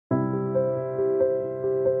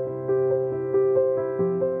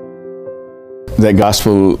That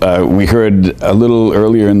gospel we heard a little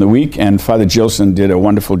earlier in the week, and Father Jilson did a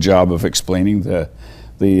wonderful job of explaining the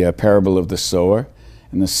parable of the sower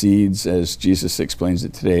and the seeds as Jesus explains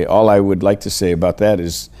it today. All I would like to say about that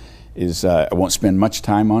is I won't spend much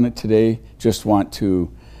time on it today. Just want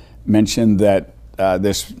to mention that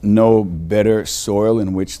there's no better soil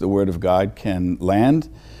in which the Word of God can land,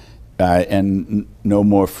 and no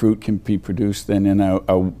more fruit can be produced than in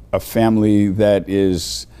a family that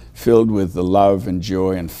is filled with the love and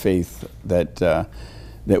joy and faith that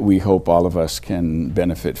we hope all of us can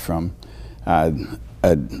benefit from,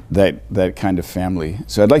 that kind of family.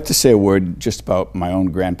 So I'd like to say a word just about my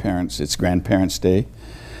own grandparents. It's Grandparents' Day.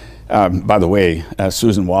 By the way,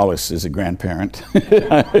 Susan Wallace is a grandparent.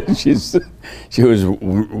 She was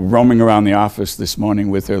roaming around the office this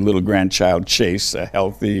morning with her little grandchild Chase, a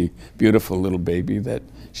healthy, beautiful little baby that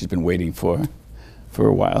she's been waiting for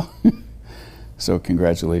a while. So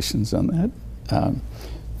congratulations on that.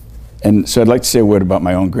 And so I'd like to say a word about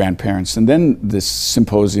my own grandparents. And then this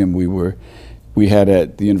symposium we had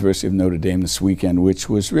at the University of Notre Dame this weekend, which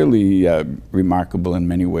was really remarkable in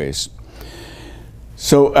many ways.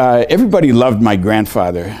 So everybody loved my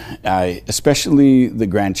grandfather, especially the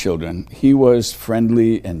grandchildren. He was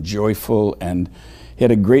friendly and joyful, and he had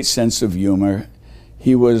a great sense of humor.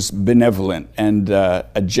 He was benevolent and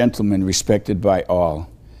a gentleman respected by all.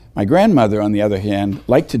 My grandmother, on the other hand,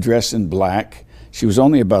 liked to dress in black. She was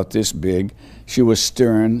only about this big. She was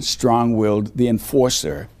stern, strong-willed, the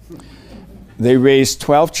enforcer. They raised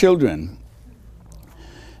 12 children,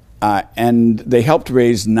 and they helped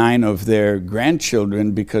raise 9 of their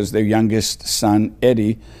grandchildren because their youngest son,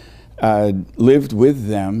 Eddie, lived with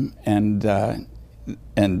them. And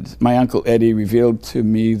my Uncle Eddie revealed to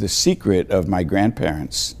me the secret of my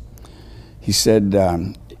grandparents. He said,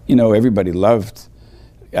 everybody loved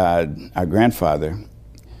our grandfather.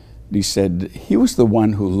 He said he was the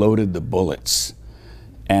one who loaded the bullets,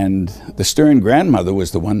 and the stern grandmother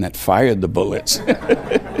was the one that fired the bullets.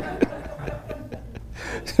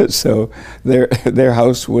 So their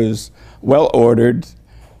house was well ordered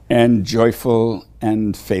and joyful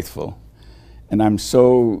and faithful, and I'm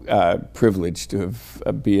so privileged to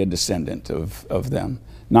be a descendant of them.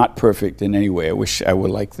 Not perfect in any way. I wish I were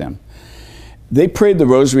like them. They prayed the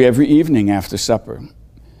rosary every evening after supper.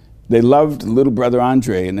 They loved little brother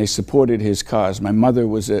Andre, and they supported his cause. My grandmother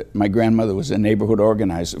was a neighborhood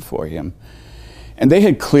organizer for him. And they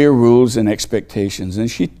had clear rules and expectations, and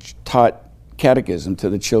she taught catechism to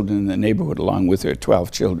the children in the neighborhood along with her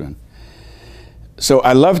 12 children. So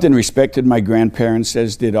I loved and respected my grandparents,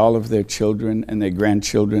 as did all of their children and their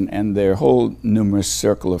grandchildren and their whole numerous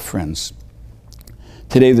circle of friends.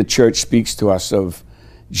 Today the church speaks to us of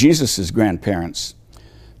Jesus' grandparents.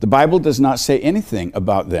 The Bible does not say anything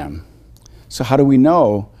about them. So how do we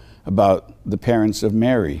know about the parents of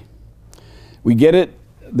Mary? We get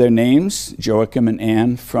their names, Joachim and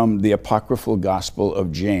Anne, from the apocryphal Gospel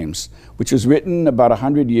of James, which was written about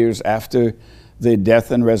 100 years after the death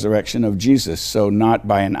and resurrection of Jesus, so not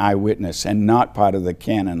by an eyewitness and not part of the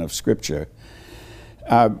canon of Scripture.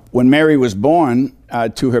 When Mary was born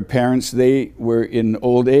to her parents, they were in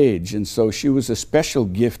old age, and so she was a special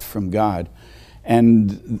gift from God.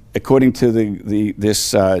 And according to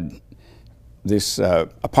this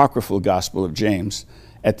apocryphal Gospel of James,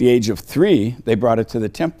 at the age of 3, they brought her to the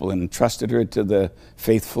temple and entrusted her to the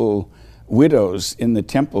faithful widows in the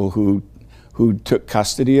temple who took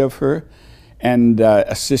custody of her and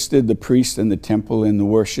assisted the priest in the temple in the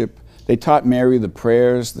worship. They taught Mary the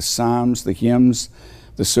prayers, the psalms, the hymns,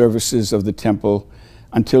 the services of the temple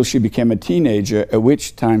until she became a teenager, at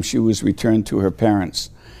which time she was returned to her parents.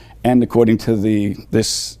 And according to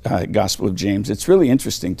this Gospel of James, it's really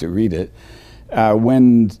interesting to read it.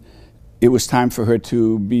 When it was time for her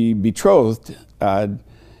to be betrothed,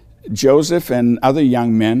 Joseph and other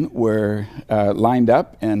young men were lined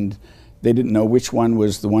up, and they didn't know which one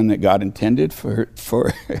was the one that God intended for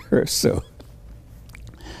her. So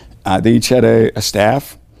they each had a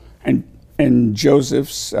staff, and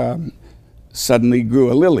Joseph's suddenly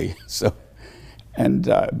grew a lily. So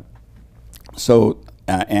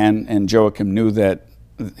Anne and Joachim knew that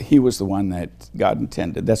he was the one that God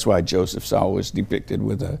intended. That's why Joseph's always depicted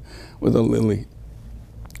with a lily.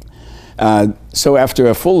 So after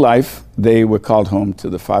a full life, they were called home to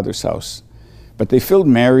the Father's house. But they filled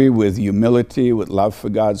Mary with humility, with love for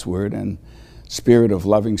God's word, and spirit of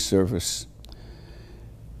loving service.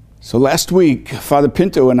 So last week, Father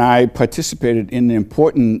Pinto and I participated in an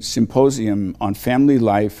important symposium on family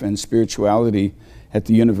life and spirituality at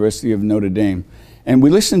the University of Notre Dame. And we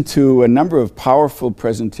listened to a number of powerful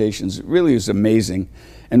presentations. It really is amazing.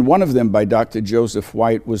 And one of them by Dr. Joseph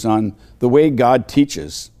White was on the way God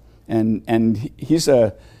teaches. And he's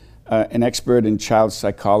an expert in child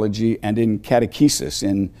psychology and in catechesis,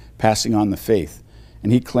 in passing on the faith.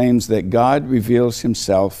 And he claims that God reveals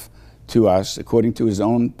himself to us, according to his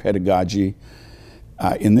own pedagogy,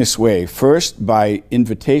 in this way. First, by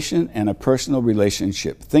invitation and a personal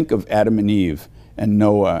relationship. Think of Adam and Eve and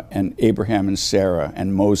Noah and Abraham and Sarah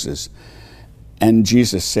and Moses and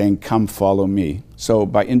Jesus saying, "Come, follow me." So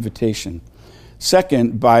by invitation.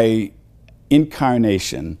 Second, by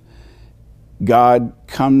incarnation. God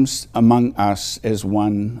comes among us as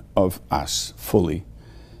one of us fully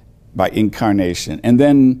by incarnation. And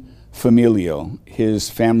then familial. His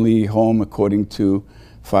family home, according to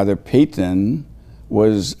Father Peyton,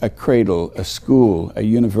 was a cradle, a school, a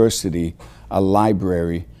university, a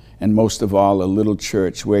library, and most of all, a little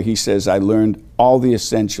church where he says, I learned all the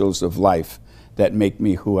essentials of life that make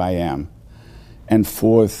me who I am. And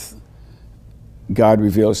fourth, God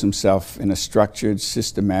reveals himself in a structured,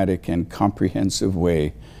 systematic, and comprehensive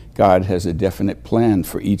way. God has a definite plan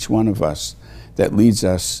for each one of us that leads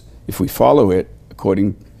us, if we follow it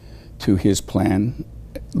according to his plan,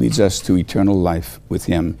 leads us to eternal life with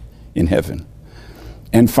him in heaven.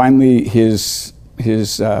 And finally, his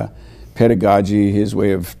pedagogy, his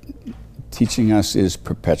way of teaching us is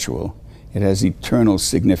perpetual. It has eternal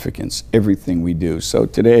significance, everything we do. So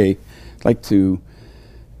today, I'd like to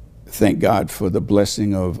thank God for the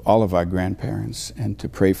blessing of all of our grandparents and to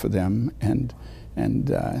pray for them and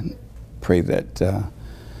pray that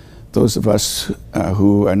those of us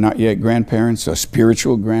who are not yet grandparents or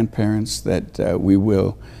spiritual grandparents, that we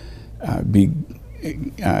will be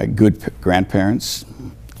good grandparents,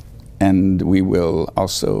 and we will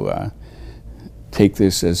also take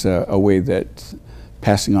this as a way that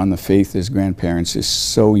passing on the faith as grandparents is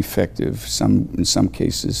so effective, in some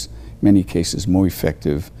cases, many cases more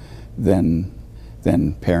effective than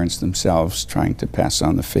parents themselves trying to pass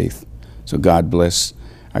on the faith. So God bless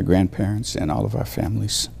our grandparents and all of our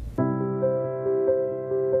families.